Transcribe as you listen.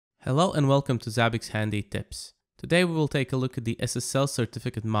Hello and welcome to Zabbix Handy Tips. Today we will take a look at the SSL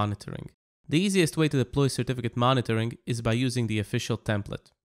certificate monitoring. The easiest way to deploy certificate monitoring is by using the official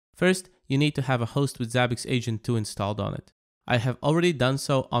template. First, you need to have a host with Zabbix Agent 2 installed on it. I have already done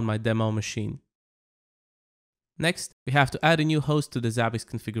so on my demo machine. Next, we have to add a new host to the Zabbix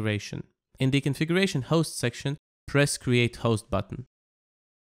configuration. In the configuration host section, press Create Host button.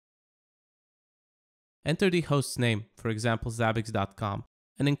 Enter the host's name, for example zabbix.com,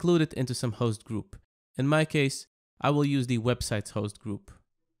 and include it into some host group. In my case, I will use the website's host group.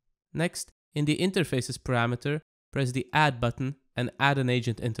 Next, in the interfaces parameter, press the Add button and add an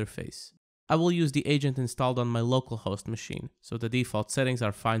agent interface. I will use the agent installed on my local host machine, so the default settings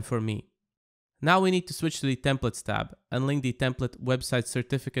are fine for me. Now we need to switch to the Templates tab and link the template Website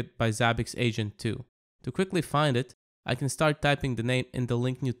Certificate by Zabbix Agent 2. To quickly find it, I can start typing the name in the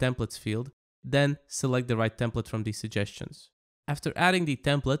Link New Templates field, then select the right template from the suggestions. After adding the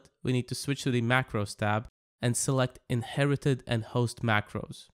template, we need to switch to the Macros tab and select Inherited and Host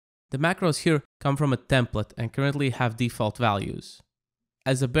Macros. The macros here come from a template and currently have default values.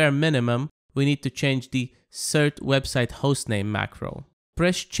 As a bare minimum, we need to change the Cert Website Hostname macro.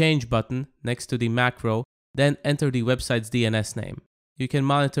 Press Change button next to the macro, then enter the website's DNS name. You can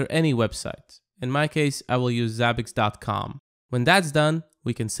monitor any website. In my case, I will use zabbix.com. When that's done,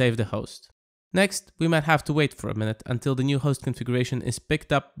 we can save the host. Next, we might have to wait for a minute until the new host configuration is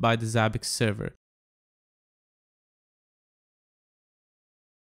picked up by the Zabbix server.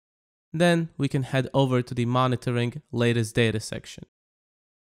 Then we can head over to the Monitoring Latest Data section.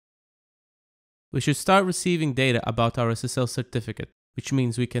 We should start receiving data about our SSL certificate, which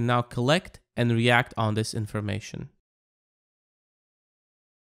means we can now collect and react on this information.